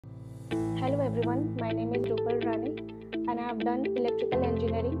everyone, my name is Rupal Rani and I have done electrical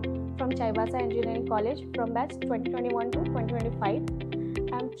engineering from Chaibasa Engineering College from batch 2021 to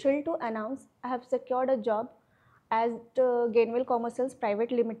 2025. I am thrilled to announce I have secured a job as the Gainwell Commosales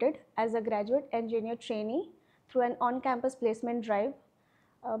Pvt as a graduate engineer trainee through an on-campus placement drive.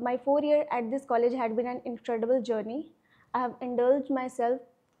 My 4 year at this college had been an incredible journey. I have indulged myself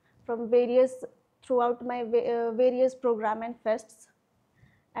throughout my various program and fests.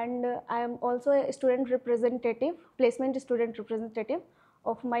 And I am also a placement student representative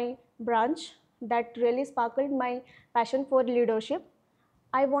of my branch that really sparkled my passion for leadership.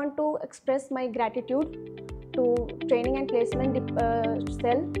 I want to express my gratitude to training and placement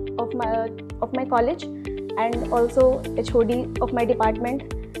cell of my college and also HOD of my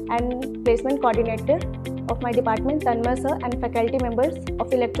department and placement coordinator of my department, Tanmay sir, and faculty members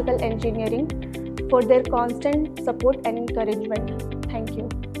of electrical engineering for their constant support and encouragement.